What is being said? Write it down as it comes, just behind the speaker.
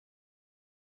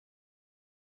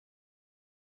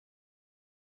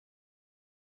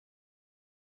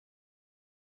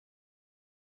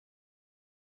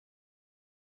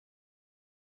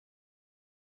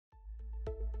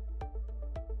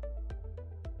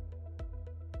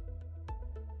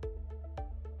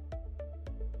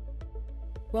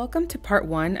Welcome to part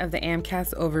 1 of the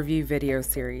AMCAS overview video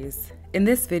series. In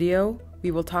this video,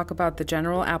 we will talk about the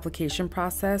general application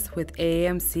process with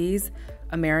AAMC's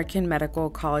American Medical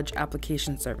College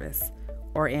Application Service,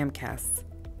 or AMCAS.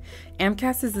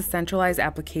 AMCAS is a centralized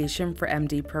application for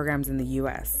MD programs in the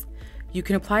U.S. You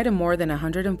can apply to more than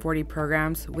 140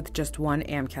 programs with just one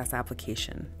AMCAS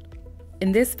application.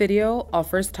 In this video, I'll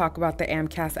first talk about the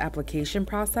AMCAS application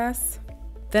process.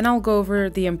 Then I'll go over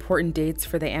the important dates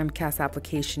for the AMCAS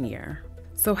application year.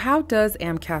 So how does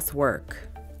AMCAS work?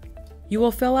 You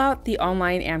will fill out the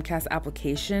online AMCAS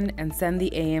application and send the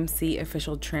AMC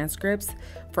official transcripts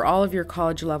for all of your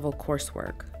college-level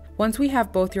coursework. Once we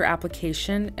have both your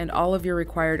application and all of your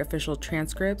required official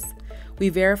transcripts, we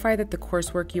verify that the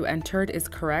coursework you entered is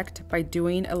correct by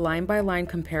doing a line-by-line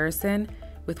comparison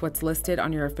with what's listed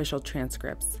on your official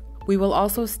transcripts. We will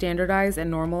also standardize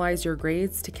and normalize your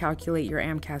grades to calculate your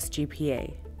AMCAS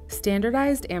GPA.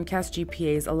 Standardized AMCAS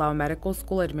GPAs allow medical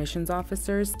school admissions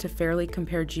officers to fairly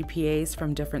compare GPAs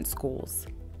from different schools.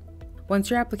 Once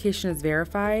your application is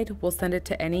verified, we'll send it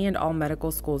to any and all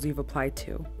medical schools you've applied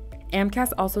to.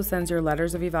 AMCAS also sends your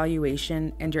letters of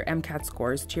evaluation and your MCAT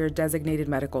scores to your designated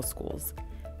medical schools.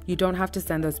 You don't have to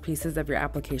send those pieces of your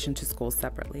application to schools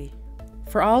separately.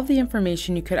 For all of the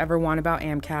information you could ever want about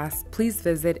AMCAS, please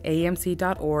visit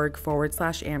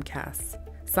amc.org/AMCAS.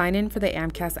 Sign in for the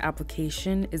AMCAS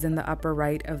application is in the upper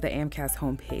right of the AMCAS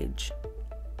homepage.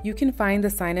 You can find the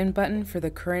sign-in button for the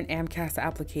current AMCAS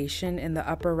application in the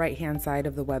upper right-hand side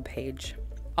of the web page.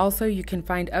 Also, you can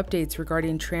find updates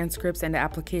regarding transcripts and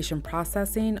application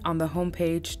processing on the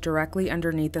homepage directly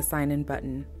underneath the sign-in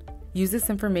button. Use this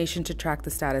information to track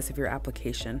the status of your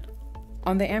application.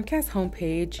 On the AMCAS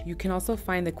homepage, you can also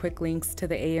find the quick links to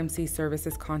the AMC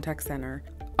Services Contact Center.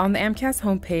 On the AMCAS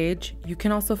homepage, you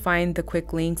can also find the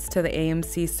quick links to the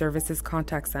AMC Services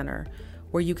Contact Center,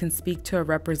 where you can speak to a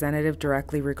representative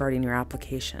directly regarding your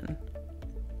application.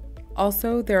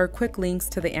 Also, there are quick links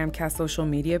to the AMCAS social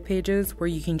media pages where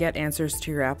you can get answers to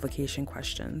your application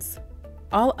questions.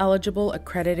 All eligible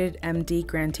accredited MD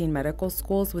granting medical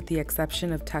schools, with the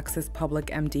exception of Texas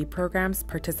Public MD programs,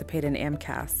 participate in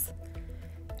AMCAS.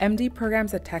 MD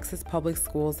programs at Texas Public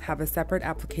Schools have a separate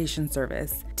application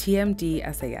service,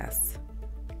 TMD-SAS.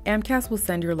 AMCAS will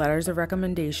send your letters of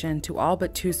recommendation to all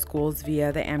but 2 schools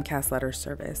via the AMCAS letter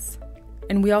service.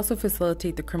 And we also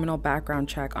facilitate the criminal background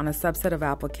check on a subset of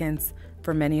applicants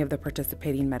for many of the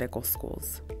participating medical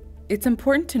schools. It's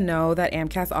important to know that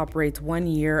AMCAS operates 1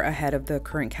 year ahead of the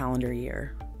current calendar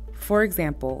year. For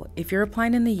example, if you're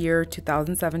applying in the year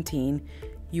 2017,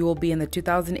 you will be in the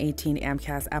 2018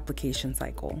 AMCAS application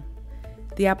cycle.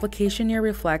 The application year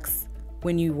reflects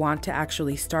when you want to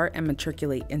actually start and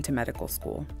matriculate into medical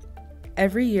school.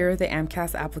 Every year, the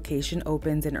AMCAS application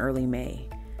opens in early May,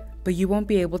 but you won't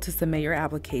be able to submit your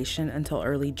application until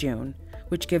early June,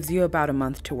 which gives you about a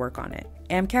month to work on it.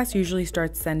 AMCAS usually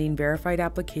starts sending verified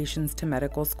applications to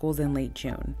medical schools in late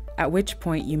June, at which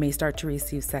point you may start to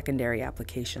receive secondary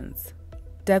applications.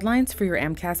 Deadlines for your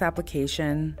AMCAS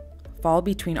application fall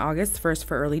between August 1st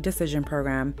for early decision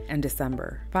program and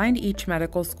December. Find each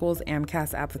medical school's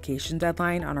AMCAS application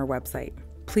deadline on our website.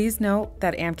 Please note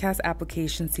that AMCAS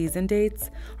application season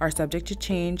dates are subject to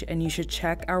change, and you should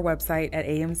check our website at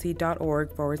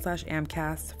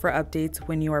amc.org/AMCAS for updates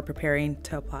when you are preparing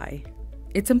to apply.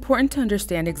 It's important to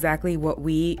understand exactly what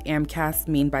we, AMCAS,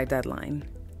 mean by deadline.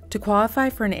 To qualify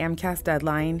for an AMCAS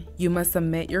deadline, you must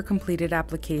submit your completed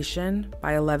application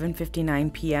by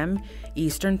 11:59 p.m.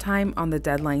 Eastern Time on the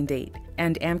deadline date,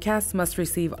 and AMCAS must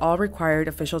receive all required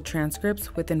official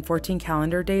transcripts within 14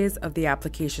 calendar days of the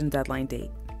application deadline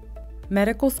date.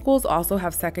 Medical schools also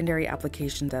have secondary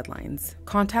application deadlines.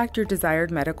 Contact your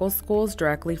desired medical schools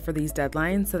directly for these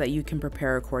deadlines so that you can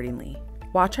prepare accordingly.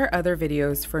 Watch our other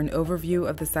videos for an overview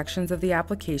of the sections of the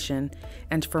application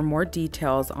and for more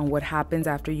details on what happens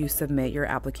after you submit your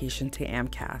application to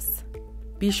AMCAS.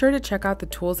 Be sure to check out the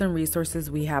tools and resources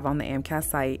we have on the AMCAS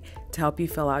site to help you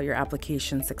fill out your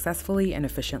application successfully and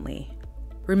efficiently.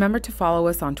 Remember to follow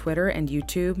us on Twitter and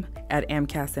YouTube at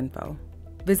AMCAS Info.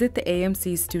 Visit the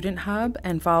AMC Student Hub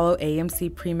and follow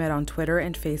AMC Pre-Med on Twitter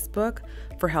and Facebook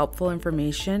for helpful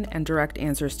information and direct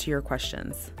answers to your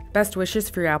questions. Best wishes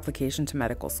for your application to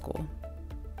medical school.